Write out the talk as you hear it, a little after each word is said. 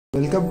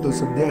Welcome to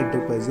Sandhya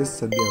Enterprises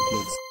Sandhya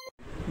Flex.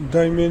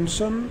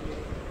 Dimension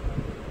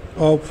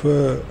of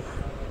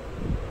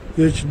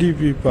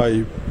HDPE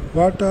pipe.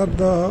 What are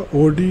the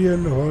OD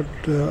and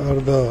what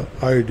are the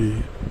ID?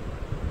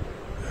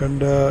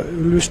 And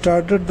we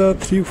started the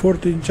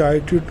 3/4 inch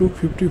ID to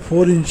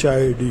 54 inch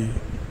ID.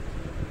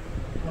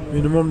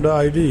 Minimum the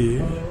ID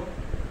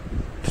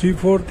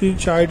 3/4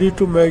 inch ID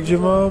to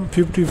maximum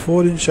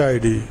 54 inch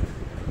ID.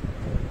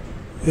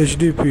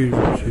 HDPE.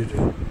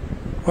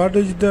 What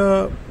is the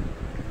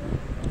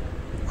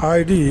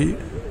ID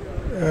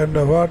and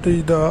what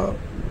is the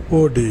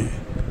OD?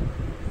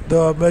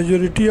 The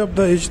majority of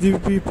the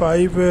HDPE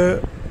pipe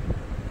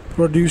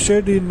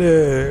produced in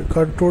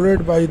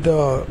controlled by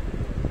the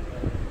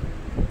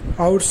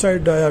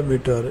outside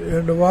diameter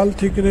and wall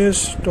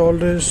thickness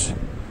tolerance.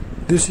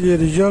 This is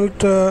a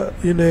result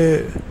in a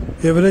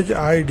average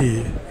ID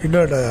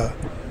inner dia,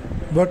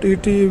 but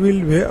it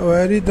will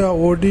vary the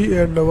OD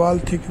and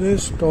wall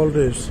thickness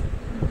tolerance.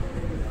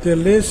 The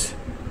less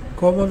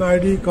common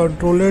ID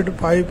controlled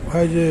pipe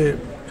has a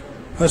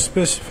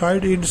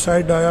specified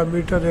inside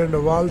diameter and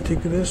wall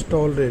thickness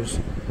tolerance.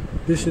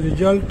 This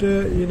result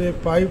in a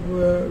pipe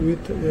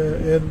with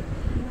an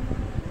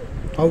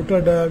outer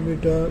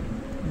diameter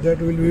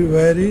that will be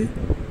vary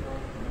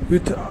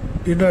with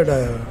inner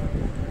dia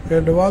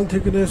and wall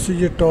thickness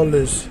is a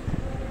tolerance.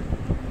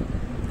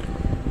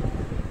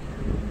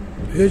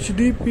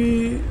 HDPE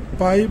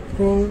pipe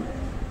from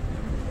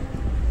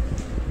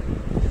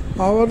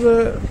our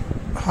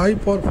high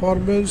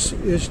performance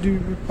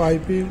HDPE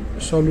piping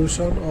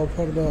solution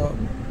offer the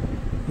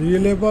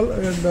reliable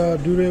and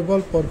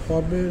durable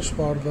performance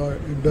for the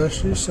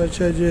industries such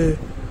as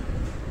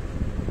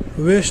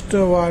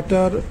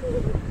wastewater,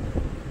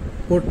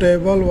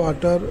 potable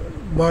water,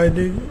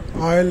 mining,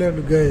 oil and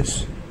gas,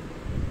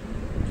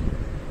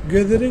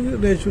 gathering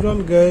natural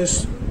gas,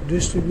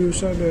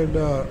 distribution and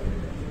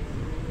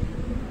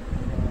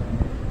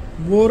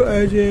more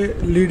as a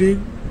leading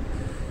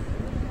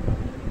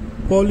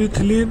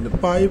polyethylene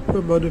pipe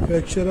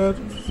manufacturer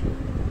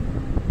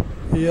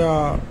या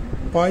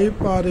pipe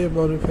are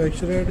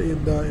manufactured in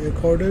the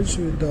accordance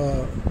with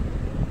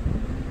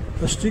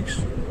the strict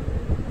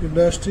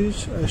industries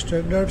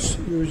standards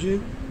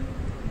using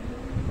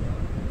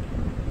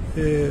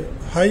a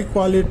high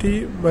quality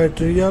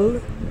material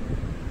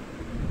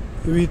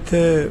with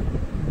a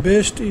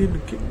best in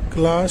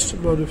class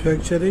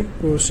manufacturing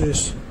process.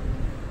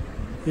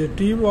 A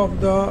team of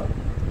the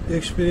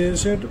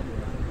experienced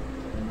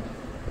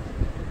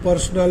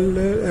personnel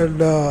and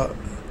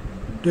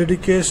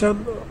dedication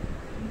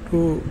to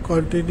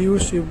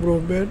continuous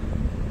improvement.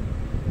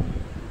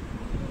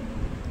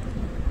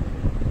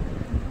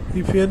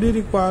 If any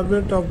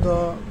requirement of the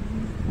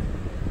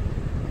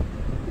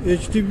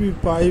HDPE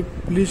pipe,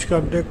 please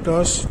contact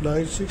us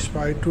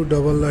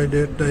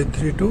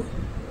 9652998932.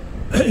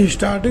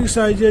 Starting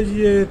size is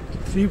a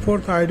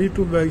 3/4 ID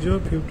to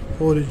maximum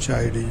 54 inch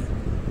ID.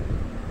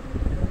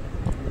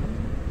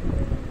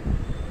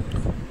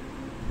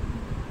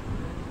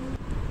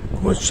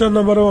 Question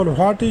number 1.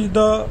 What is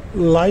the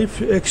life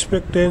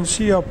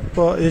expectancy of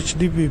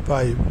HDPE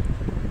pipe?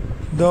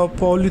 The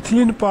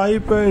polyethylene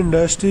pipe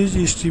industry's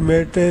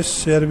estimated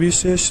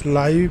services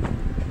life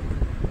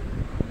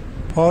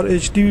for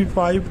HDPE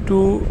pipe to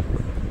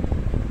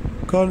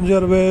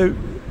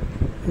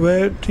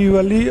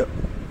conservatively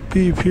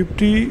be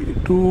 50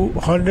 to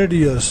 100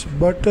 years,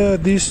 but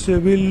this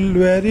will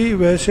vary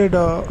based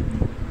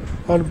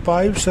on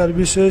pipe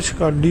services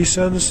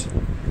conditions.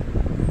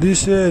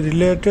 This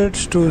related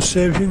to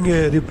saving a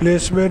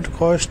replacement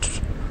cost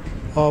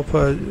of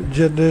a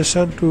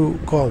generation to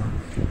come.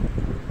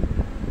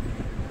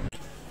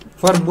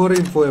 For more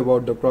info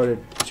about the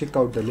product, check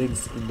out the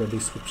links in the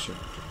description.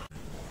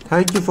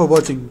 Thank you for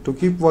watching. To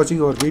keep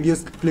watching our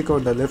videos, click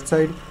on the left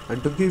side, and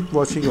to keep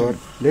watching our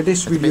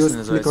latest videos,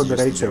 click on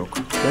the right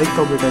side. Like,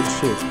 comment and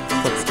share.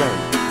 Subscribe.